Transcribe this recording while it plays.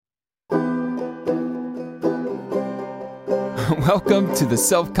Welcome to the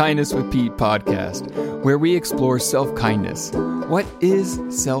Self-Kindness with Pete podcast, where we explore self-kindness. What is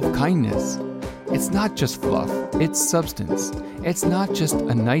self-kindness? It's not just fluff, it's substance. It's not just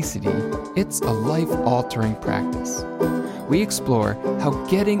a nicety, it's a life-altering practice. We explore how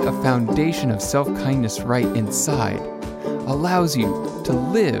getting a foundation of self-kindness right inside allows you to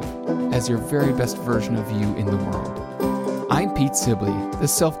live as your very best version of you in the world. I'm Pete Sibley, the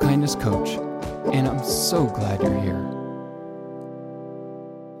self-kindness coach, and I'm so glad you're here.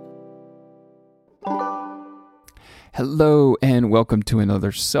 Hello and welcome to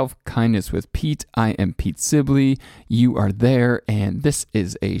another Self-Kindness with Pete. I am Pete Sibley. You are there, and this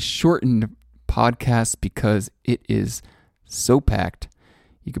is a shortened podcast because it is so packed.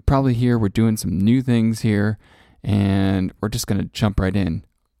 You could probably hear we're doing some new things here, and we're just going to jump right in.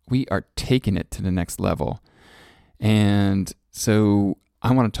 We are taking it to the next level. And so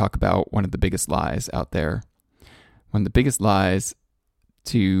I want to talk about one of the biggest lies out there. One of the biggest lies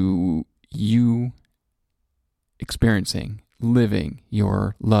to you experiencing, living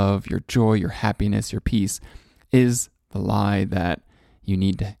your love, your joy, your happiness, your peace is the lie that you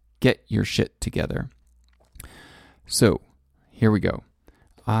need to get your shit together. So here we go.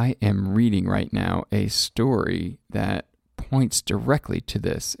 I am reading right now a story that points directly to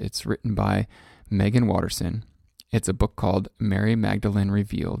this. It's written by Meggan Watterson. It's a book called Mary Magdalene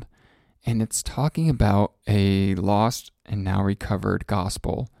Revealed, and it's talking about a lost and now recovered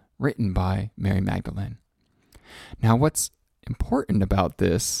gospel written by Mary Magdalene. Now, what's important about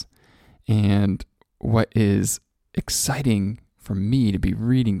this and what is exciting for me to be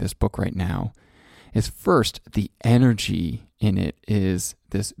reading this book right now is first, the energy in it is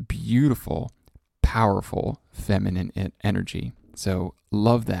this beautiful, powerful, feminine energy. So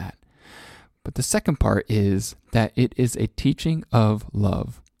love that. But the second part is that it is a teaching of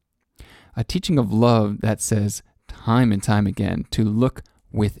love. A teaching of love that says time and time again to look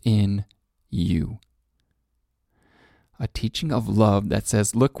within you. A teaching of love that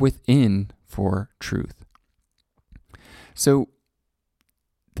says, look within for truth. So,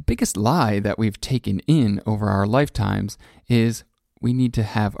 the biggest lie that we've taken in over our lifetimes is we need to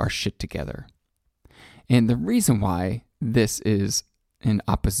have our shit together. And the reason why this is in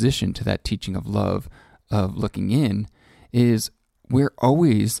opposition to that teaching of love, of looking in, is we're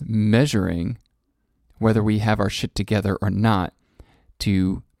always measuring whether we have our shit together or not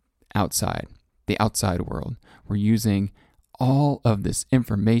to outside. The outside world. We're using all of this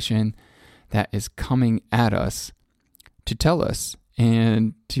information that is coming at us to tell us,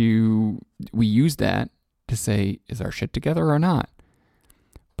 and we use that to say, is our shit together or not?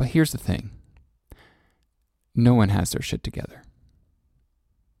 But here's the thing. No one has their shit together.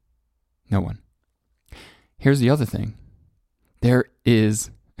 No one. Here's the other thing. There is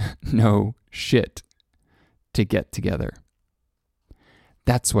no shit to get together.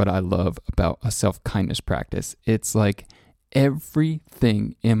 That's what I love about a self-kindness practice. It's like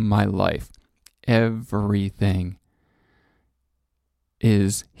everything in my life, everything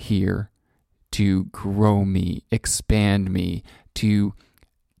is here to grow me, expand me, to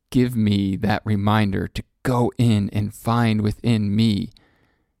give me that reminder to go in and find within me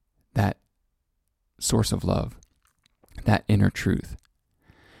that source of love, that inner truth.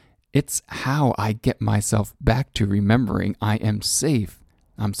 It's how I get myself back to remembering I am safe.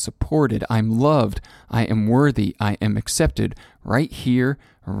 I'm supported, I'm loved, I am worthy, I am accepted right here,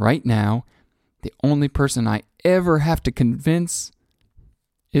 right now. The only person I ever have to convince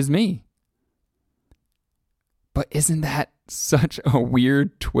is me. But isn't that such a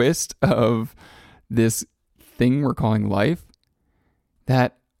weird twist of this thing we're calling life?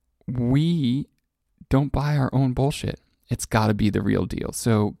 That we don't buy our own bullshit. It's got to be the real deal.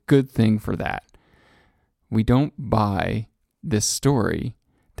 So good thing for that. We don't buy this story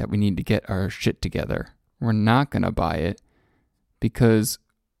that we need to get our shit together. We're not going to buy it because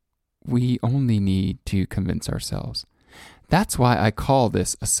we only need to convince ourselves. That's why I call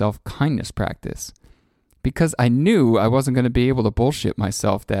this a self-kindness practice. Because I knew I wasn't going to be able to bullshit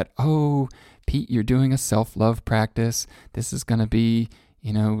myself that, oh, Pete, you're doing a self-love practice. This is going to be,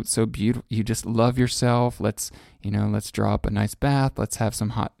 so beautiful. You just love yourself. Let's draw up a nice bath. Let's have some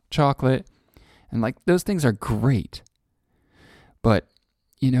hot chocolate. And those things are great. But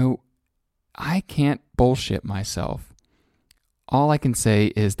I can't bullshit myself. All I can say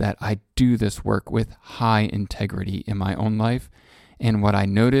is that I do this work with high integrity in my own life. And what I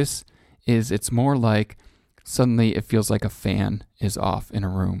notice is it's more like suddenly it feels like a fan is off in a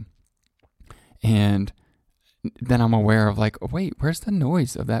room. And then I'm aware of wait, where's the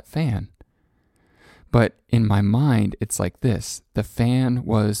noise of that fan? But in my mind, it's like this. The fan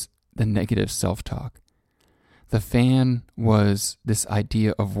was the negative self-talk. The fan was this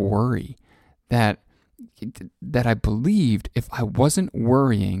idea of worry that I believed if I wasn't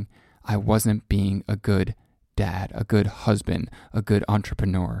worrying, I wasn't being a good dad, a good husband, a good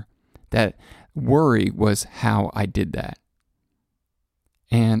entrepreneur. That worry was how I did that.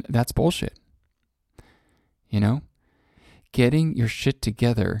 And that's bullshit. Getting your shit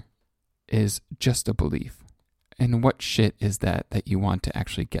together is just a belief. And what shit is that you want to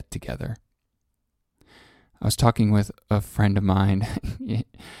actually get together? I was talking with a friend of mine,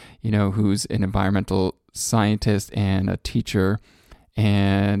 who's an environmental scientist and a teacher.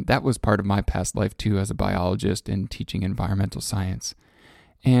 And that was part of my past life too, as a biologist and teaching environmental science.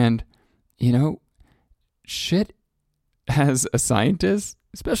 And, shit as a scientist,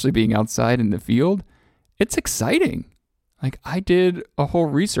 especially being outside in the field, it's exciting. Like, I did a whole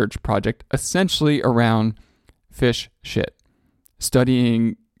research project essentially around fish shit,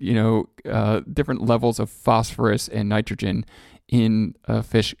 studying, different levels of phosphorus and nitrogen in a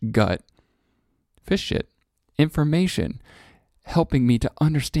fish gut. Fish shit. Information helping me to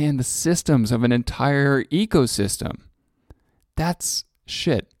understand the systems of an entire ecosystem. That's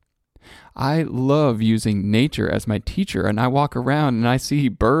shit. I love using nature as my teacher, and I walk around and I see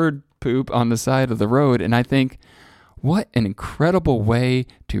bird poop on the side of the road, and I think, what an incredible way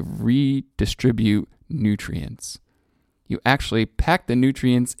to redistribute nutrients. You actually pack the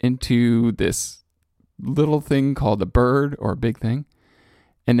nutrients into this little thing called a bird or a big thing,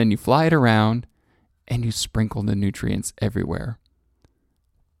 and then you fly it around and you sprinkle the nutrients everywhere.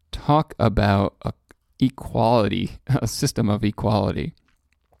 Talk about a system of equality.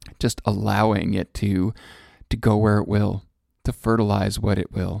 Just allowing it to go where it will, to fertilize what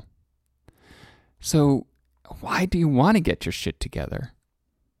it will. So why do you want to get your shit together?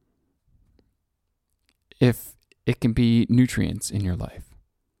 If it can be nutrients in your life.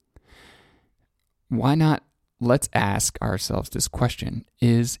 Why not? Let's ask ourselves this question.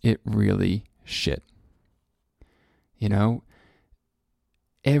 Is it really shit?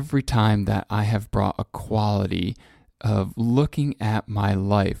 Every time that I have brought a quality of looking at my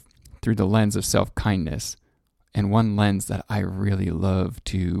life through the lens of self-kindness, and one lens that I really love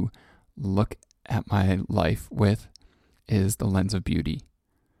to look at my life with is the lens of beauty.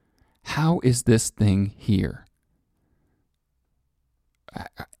 How is this thing here?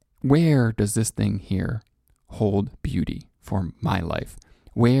 Where does this thing here hold beauty for my life?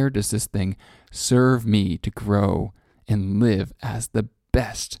 Where does this thing serve me to grow and live as the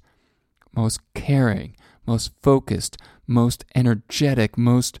best, most caring, most focused, most energetic,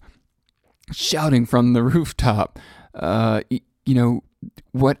 most shouting from the rooftop,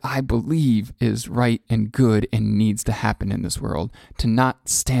 what I believe is right and good and needs to happen in this world, to not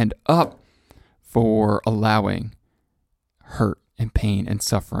stand up for allowing hurt and pain and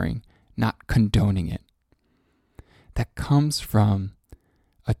suffering, not condoning it. That comes from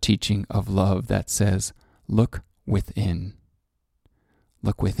a teaching of love that says, look within.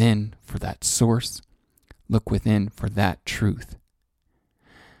 Look within for that source. Look within for that truth.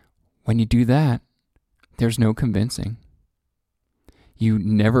 When you do that, there's no convincing. You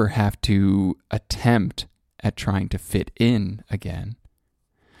never have to attempt at trying to fit in again.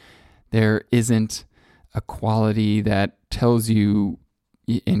 There isn't a quality that tells you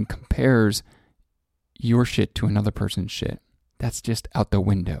and compares your shit to another person's shit. That's just out the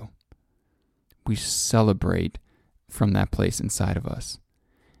window. We celebrate from that place inside of us.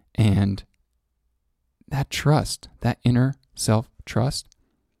 And that trust, that inner self-trust,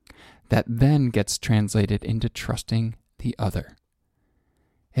 that then gets translated into trusting the other.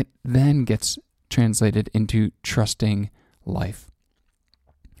 It then gets translated into trusting life.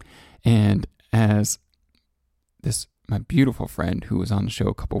 And as my beautiful friend who was on the show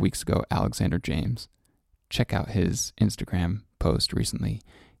a couple weeks ago, Alexander James, check out his Instagram post recently.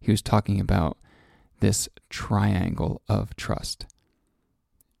 He was talking about this triangle of trust.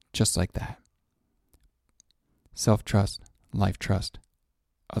 Just like that. Self-trust, life trust,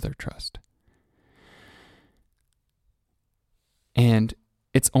 other trust. And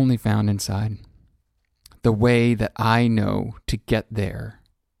it's only found inside. The way that I know to get there,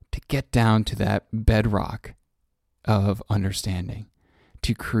 to get down to that bedrock of understanding,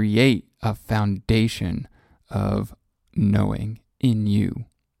 to create a foundation of knowing in you,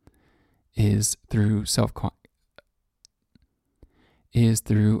 is through a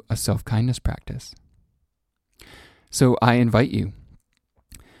self-kindness practice. So I invite you,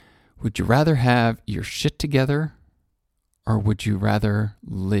 would you rather have your shit together, or would you rather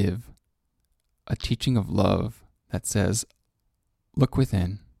live a teaching of love that says, look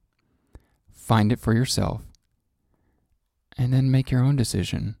within, find it for yourself, and then make your own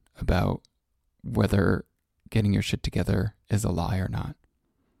decision about whether getting your shit together is a lie or not.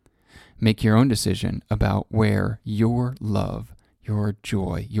 Make your own decision about where your love, your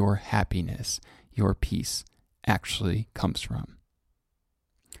joy, your happiness, your peace actually comes from.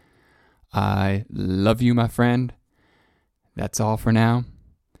 I love you, my friend. That's all for now.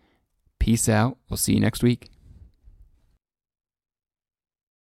 Peace out. We'll see you next week.